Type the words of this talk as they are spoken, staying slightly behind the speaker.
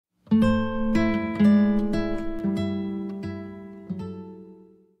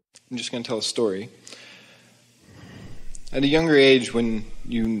just going to tell a story. At a younger age, when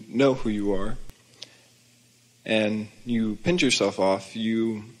you know who you are, and you pinch yourself off,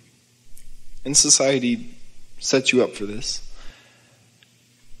 and society sets you up for this.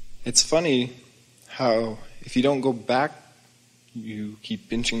 It's funny how if you don't go back, you keep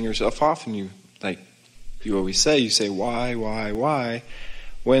pinching yourself off, and you always say, why?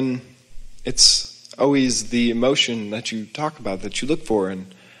 When it's always the emotion that you talk about, that you look for.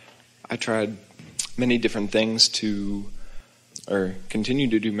 And I tried many different things or continue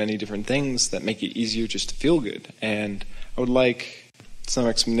to do many different things that make it easier just to feel good. And I would like some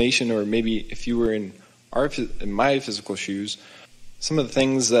explanation, or maybe if you were in my physical shoes, some of the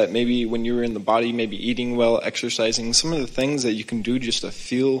things that maybe when you were in the body, maybe eating well, exercising, some of the things that you can do just to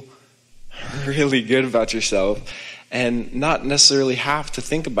feel really good about yourself and not necessarily have to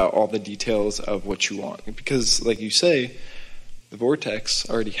think about all the details of what you want. Because, like you say, the vortex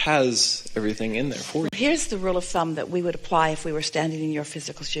already has everything in there for you. Here's the rule of thumb that we would apply if we were standing in your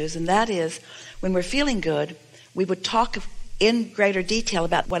physical shoes, and that is, when we're feeling good, we would talk in greater detail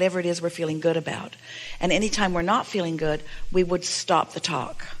about whatever it is we're feeling good about. And anytime we're not feeling good, we would stop the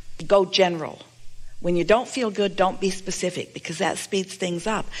talk. Go general. When you don't feel good, don't be specific, because that speeds things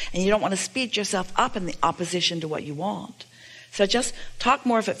up. And you don't want to speed yourself up in the opposition to what you want. So just talk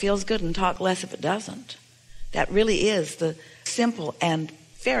more if it feels good and talk less if it doesn't. That really is the simple and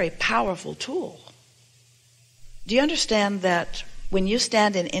very powerful tool. Do you understand that when you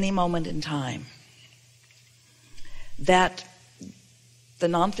stand in any moment in time, that the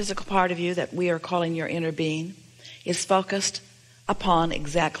non-physical part of you that we are calling your inner being is focused upon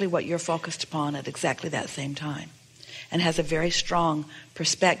exactly what you're focused upon at exactly that same time, and has a very strong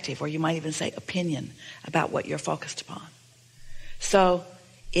perspective, or you might even say opinion, about what you're focused upon. So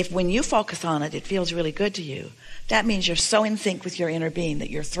if when you focus on it, it feels really good to you, that means you're so in sync with your inner being that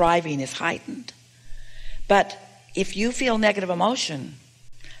your thriving is heightened. But if you feel negative emotion,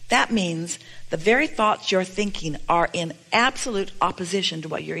 that means the very thoughts you're thinking are in absolute opposition to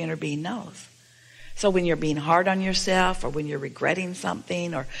what your inner being knows. So when you're being hard on yourself, or when you're regretting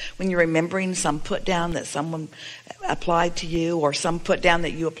something, or when you're remembering some put down that someone applied to you, or some put down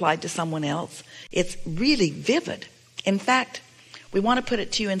that you applied to someone else, it's really vivid. In fact, we want to put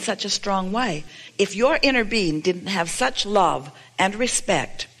it to you in such a strong way. If your inner being didn't have such love and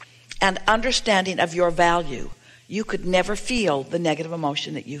respect and understanding of your value, you could never feel the negative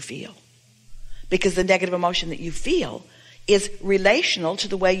emotion that you feel. Because the negative emotion that you feel is relational to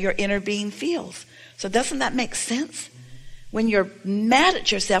the way your inner being feels. So doesn't that make sense? When you're mad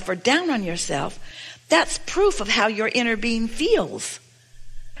at yourself or down on yourself, that's proof of how your inner being feels.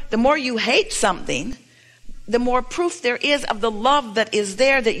 The more you hate something, the more proof there is of the love that is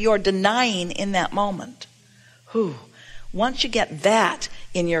there that you're denying in that moment. Once you get that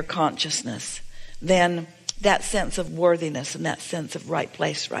in your consciousness, then that sense of worthiness and that sense of right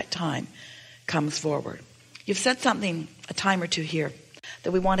place, right time comes forward. You've said something a time or two here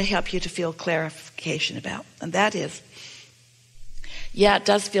that we want to help you to feel clarification about. And that is, it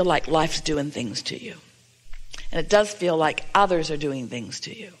does feel like life's doing things to you. And it does feel like others are doing things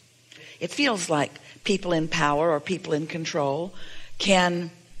to you. It feels like people in power or people in control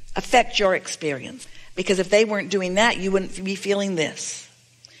can affect your experience. Because if they weren't doing that, you wouldn't be feeling this.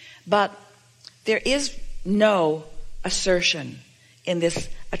 But there is no assertion in this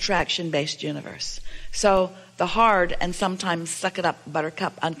attraction-based universe. So the hard and sometimes suck it up,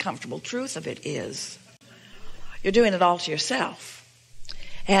 buttercup, uncomfortable truth of it is you're doing it all to yourself.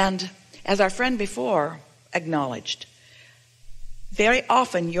 And as our friend before acknowledged, very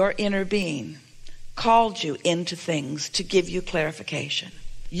often your inner being called you into things to give you clarification.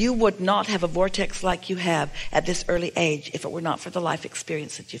 You would not have a vortex like you have at this early age if it were not for the life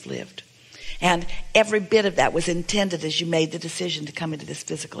experience that you've lived. And every bit of that was intended as you made the decision to come into this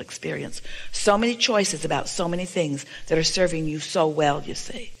physical experience. So many choices about so many things that are serving you so well, you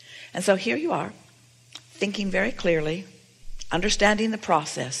see. And so here you are, thinking very clearly, understanding the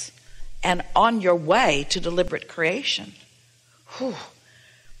process, and on your way to deliberate creation.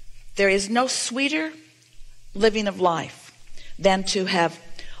 There is no sweeter living of life than to have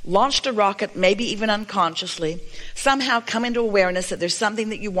launched a rocket, maybe even unconsciously, somehow come into awareness that there's something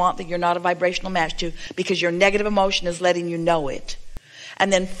that you want that you're not a vibrational match to, because your negative emotion is letting you know it.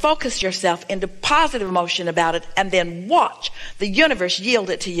 And then focus yourself into positive emotion about it, and then watch the universe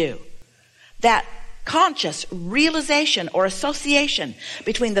yield it to you. That conscious realization or association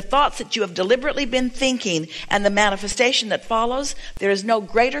between the thoughts that you have deliberately been thinking and the manifestation that follows, there is no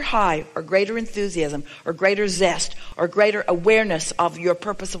greater high or greater enthusiasm or greater zest or greater awareness of your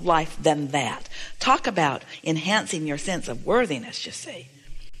purpose of life than that. Talk about enhancing your sense of worthiness, you see.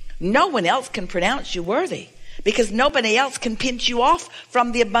 No one else can pronounce you worthy, because nobody else can pinch you off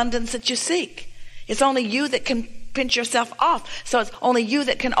from the abundance that you seek. It's only you that can pinch yourself off. So it's only you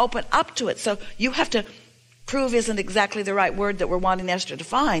that can open up to it. So you have to prove isn't exactly the right word that we're wanting Esther to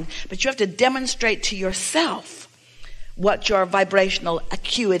find, but you have to demonstrate to yourself what your vibrational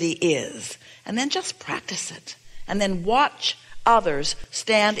acuity is. And then just practice it. And then watch others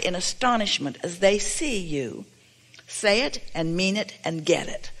stand in astonishment as they see you say it and mean it and get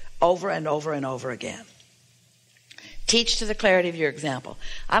it over and over and over again. Teach to the clarity of your example.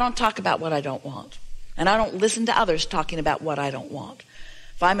 I don't talk about what I don't want. And I don't listen to others talking about what I don't want.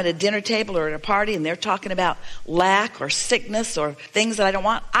 If I'm at a dinner table or at a party and they're talking about lack or sickness or things that I don't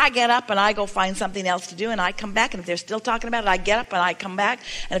want, I get up and I go find something else to do, and I come back, and if they're still talking about it, I get up and I come back,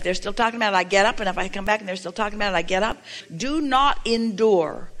 and if they're still talking about it, I get up, and if I come back and they're still talking about it, I get up. Do not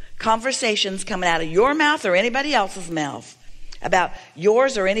endure conversations coming out of your mouth or anybody else's mouth about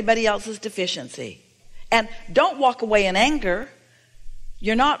yours or anybody else's deficiency. And don't walk away in anger.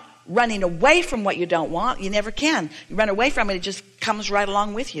 You're not running away from what you don't want. You never can. You run away from it, it just comes right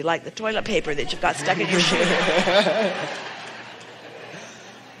along with you, like the toilet paper that you've got stuck in your shoe.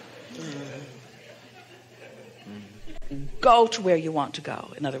 Go to where you want to go,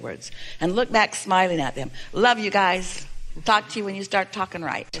 in other words, and look back smiling at them. Love you guys. Talk to you when you start talking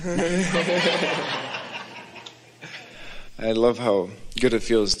right. I love how good it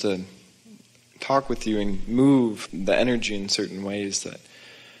feels to talk with you and move the energy in certain ways that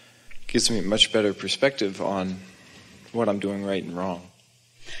gives me a much better perspective on what I'm doing right and wrong.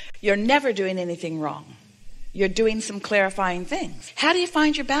 You're never doing anything wrong. You're doing some clarifying things. How do you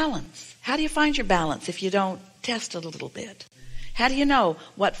find your balance? How do you find your balance if you don't test it a little bit? How do you know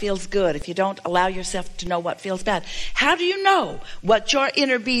what feels good if you don't allow yourself to know what feels bad? How do you know what your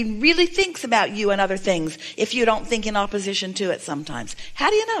inner being really thinks about you and other things if you don't think in opposition to it sometimes? How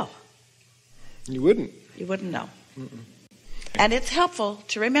do you know? You wouldn't. You wouldn't know. Mm-mm. And it's helpful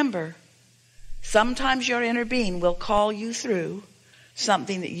to remember, sometimes your inner being will call you through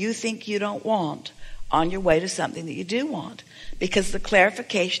something that you think you don't want on your way to something that you do want, because the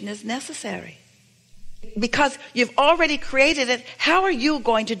clarification is necessary. Because you've already created it, how are you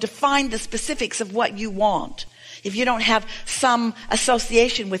going to define the specifics of what you want if you don't have some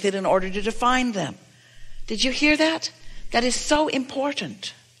association with it in order to define them? Did you hear that? That is so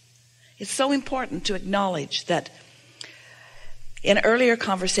important. It's so important to acknowledge that. In earlier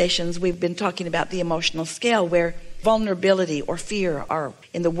conversations, we've been talking about the emotional scale, where vulnerability or fear are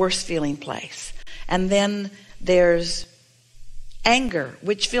in the worst feeling place. And then there's anger,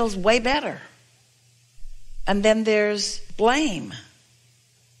 which feels way better. And then there's blame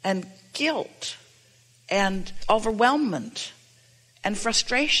and guilt and overwhelmment and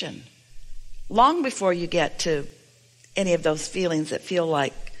frustration, long before you get to any of those feelings that feel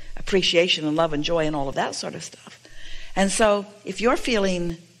like appreciation and love and joy and all of that sort of stuff. And so if you're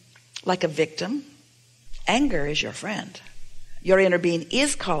feeling like a victim, anger is your friend. Your inner being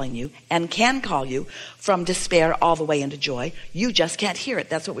is calling you and can call you from despair all the way into joy. You just can't hear it.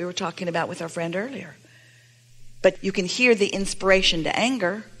 That's what we were talking about with our friend earlier. But you can hear the inspiration to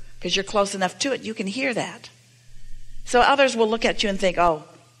anger because you're close enough to it. You can hear that. So others will look at you and think, oh,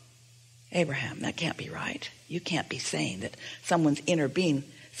 Abraham, that can't be right. You can't be saying that someone's inner being,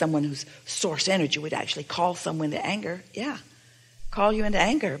 someone whose source energy would actually call someone to anger. Yeah, call you into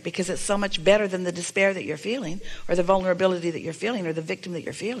anger, because it's so much better than the despair that you're feeling, or the vulnerability that you're feeling, or the victim that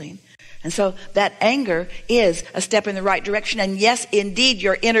you're feeling. And so that anger is a step in the right direction. And yes, indeed,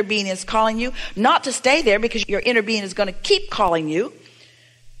 your inner being is calling you not to stay there, because your inner being is going to keep calling you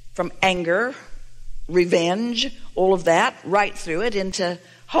from anger, revenge, all of that, right through it into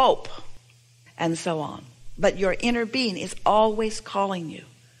hope and so on. But your inner being is always calling you.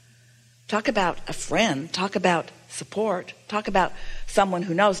 Talk about a friend, talk about support, talk about someone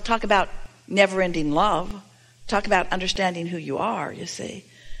who knows, talk about never-ending love, talk about understanding who you are, you see.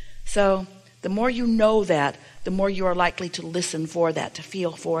 So the more you know that, the more you are likely to listen for that, to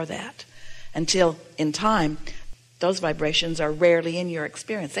feel for that, until in time, those vibrations are rarely in your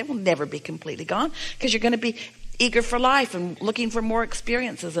experience. They will never be completely gone, because you're going to be eager for life and looking for more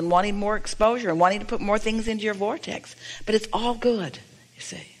experiences and wanting more exposure and wanting to put more things into your vortex. But it's all good, you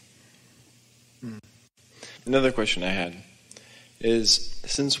see. Another question I had is,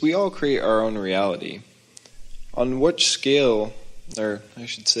 since we all create our own reality, on which scale, or I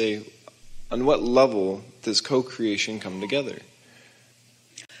should say, on what level does co-creation come together?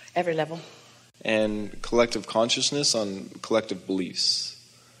 Every level. And collective consciousness on collective beliefs.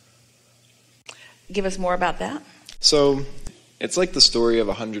 Give us more about that. So, it's like the story of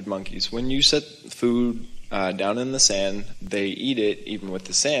 100 monkeys. When you set food down in the sand. They eat it even with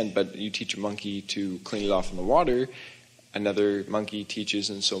the sand, but you teach a monkey to clean it off in the water. Another monkey teaches,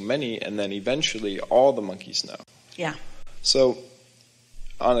 and so many, and then eventually all the monkeys know. Yeah. So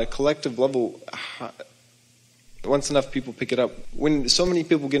on a collective level, once enough people pick it up, when so many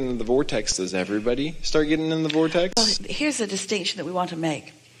people get into the vortex, does everybody start getting in the vortex? Well, here's a distinction that we want to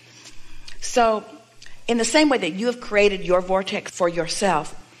make. So in the same way that you have created your vortex for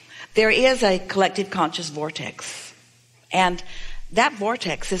yourself, there is a collective conscious vortex. And that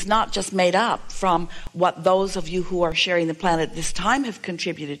vortex is not just made up from what those of you who are sharing the planet at this time have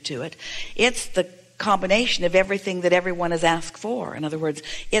contributed to it. It's the combination of everything that everyone has asked for. In other words,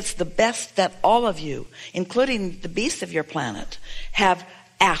 it's the best that all of you, including the beasts of your planet, have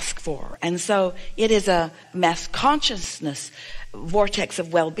asked for. And so it is a mass consciousness vortex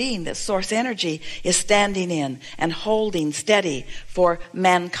of well-being that source energy is standing in and holding steady for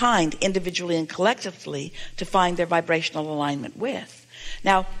mankind individually and collectively to find their vibrational alignment with.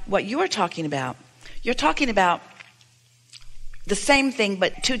 Now, what you are talking about, you're talking about the same thing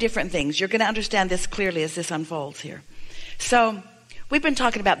but two different things. You're going to understand this clearly as this unfolds here. So we've been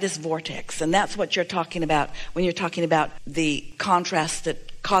talking about this vortex, and that's what you're talking about when you're talking about the contrast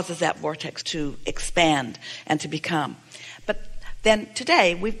that causes that vortex to expand and to become. But then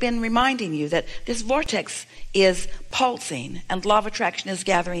today we've been reminding you that this vortex is pulsing and law of attraction is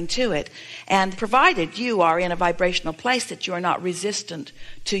gathering to it. And provided you are in a vibrational place that you are not resistant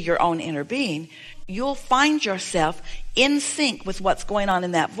to your own inner being, you'll find yourself in sync with what's going on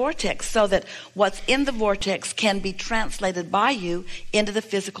in that vortex, so that what's in the vortex can be translated by you into the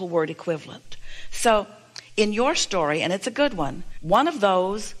physical word equivalent. So in your story, and it's a good one of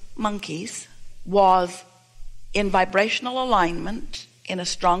those monkeys was in vibrational alignment in a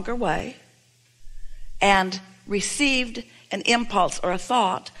stronger way and received an impulse or a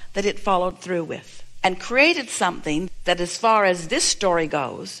thought that it followed through with and created something that, as far as this story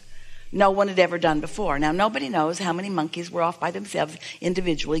goes, no one had ever done before. Now, nobody knows how many monkeys were off by themselves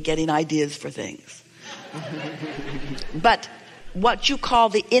individually getting ideas for things. But what you call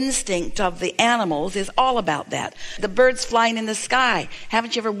the instinct of the animals is all about that. The birds flying in the sky.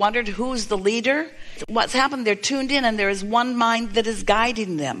 Haven't you ever wondered who's the leader? What's happened? They're tuned in, and there is one mind that is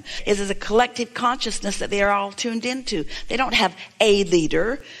guiding them. It is a collective consciousness that they are all tuned into. They don't have a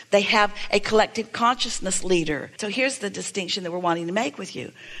leader. They have a collective consciousness leader. So here's the distinction that we're wanting to make with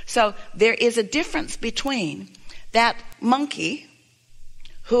you. So there is a difference between that monkey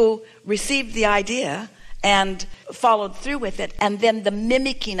who received the idea and followed through with it, and then the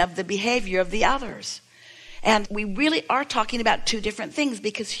mimicking of the behavior of the others. And we really are talking about two different things,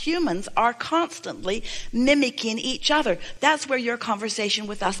 because humans are constantly mimicking each other. That's where your conversation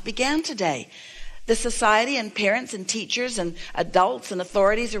with us began today. The society and parents and teachers and adults and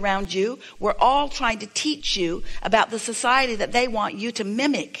authorities around you were all trying to teach you about the society that they want you to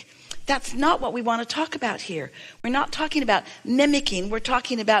mimic. That's not what we want to talk about here. We're not talking about mimicking. We're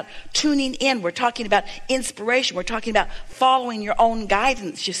talking about tuning in. We're talking about inspiration. We're talking about following your own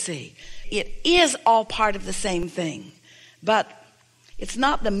guidance, you see. It is all part of the same thing, but it's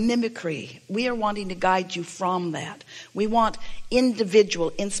not the mimicry. We are wanting to guide you from that. We want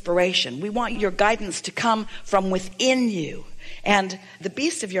individual inspiration. We want your guidance to come from within you. And the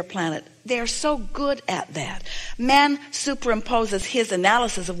beasts of your planet, they're so good at that. Man superimposes his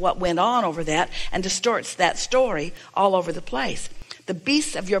analysis of what went on over that and distorts that story all over the place. The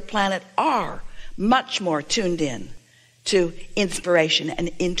beasts of your planet are much more tuned in to inspiration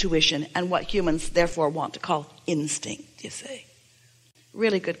and intuition and what humans therefore want to call instinct, you see.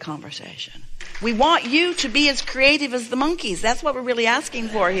 Really good conversation. We want you to be as creative as the monkeys. That's what we're really asking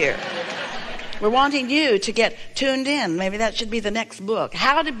for here. We're wanting you to get tuned in. Maybe that should be the next book.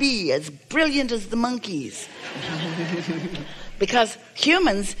 How to be as brilliant as the monkeys. Because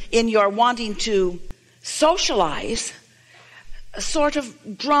humans, in your wanting to socialize, sort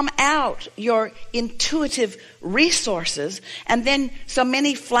of drum out your intuitive resources, and then so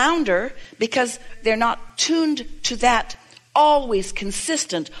many flounder because they're not tuned to that always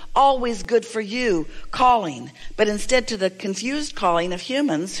consistent, always good for you calling, but instead to the confused calling of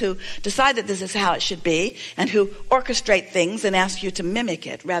humans who decide that this is how it should be and who orchestrate things and ask you to mimic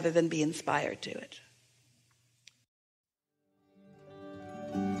it rather than be inspired to it.